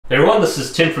Hey everyone, this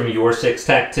is Tim from Your 6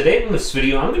 Tech. Today in this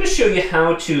video, I'm going to show you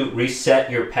how to reset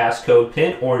your passcode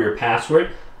PIN or your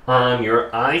password on your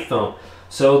iPhone.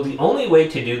 So the only way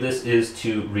to do this is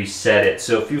to reset it.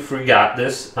 So if you forgot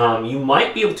this, you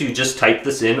might be able to just type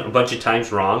this in a bunch of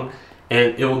times wrong,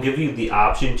 and it will give you the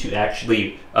option to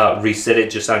actually reset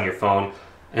it just on your phone.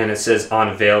 And it says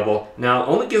unavailable. Now it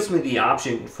only gives me the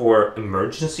option for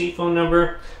emergency phone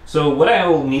number. So what I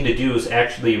will need to do is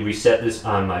actually reset this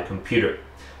on my computer.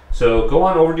 So go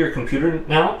on over to your computer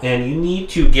now, and you need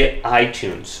to get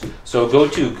iTunes. So go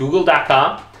to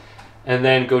google.com and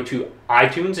then go to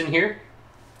iTunes in here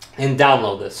and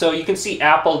download this. So you can see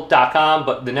apple.com,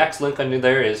 but the next link under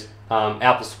there is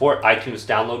Apple support iTunes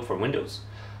download for Windows.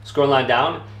 Scroll on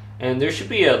down and there should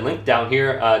be a link down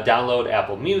here, download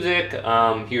Apple Music.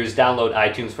 Here's download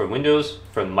iTunes for Windows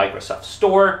from Microsoft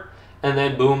Store, and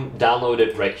then boom, download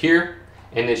it right here.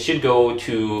 And it should go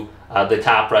to the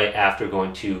top right after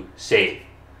going to save.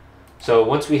 So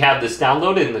once we have this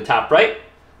downloaded in the top right,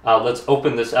 let's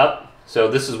open this up. So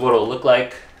this is what it'll look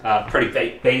like, pretty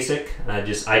basic,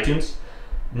 just iTunes.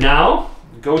 Now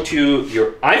go to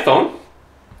your iPhone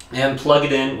and plug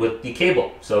it in with the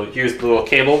cable. So here's the little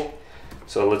cable.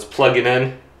 So let's plug it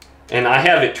in, and I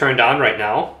have it turned on right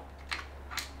now.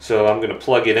 So I'm gonna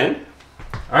plug it in.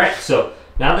 All right, so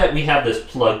now that we have this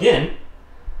plugged in,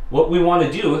 what we want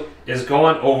to do is go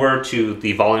on over to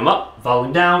the volume up,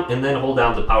 volume down, and then hold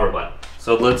down the power button.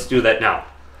 So let's do that now.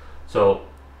 So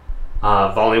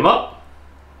volume up,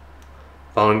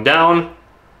 volume down,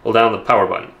 hold down the power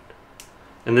button.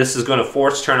 And this is going to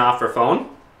force turn off our phone.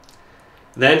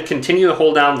 Then continue to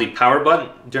hold down the power button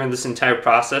during this entire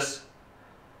process.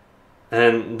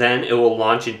 And then it will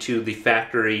launch into the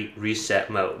factory reset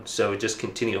mode. So just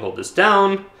continue to hold this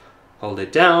down, hold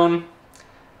it down.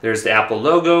 There's the Apple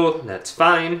logo, that's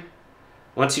fine.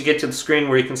 Once you get to the screen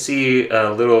where you can see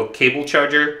a little cable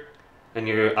charger and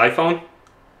your iPhone,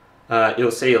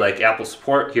 it'll say like Apple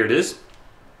support, here it is.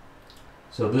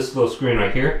 So this little screen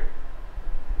right here,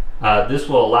 this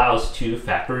will allow us to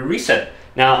factory reset.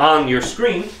 Now on your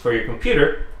screen for your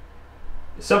computer,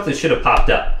 something should have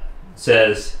popped up. It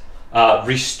says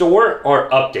restore or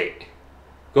update.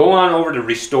 Go on over to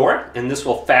restore, and this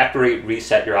will factory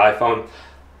reset your iPhone.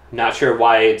 Not sure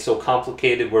why it's so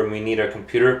complicated when we need our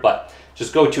computer, but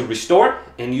just go to restore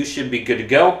and you should be good to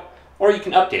go, or you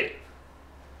can update it.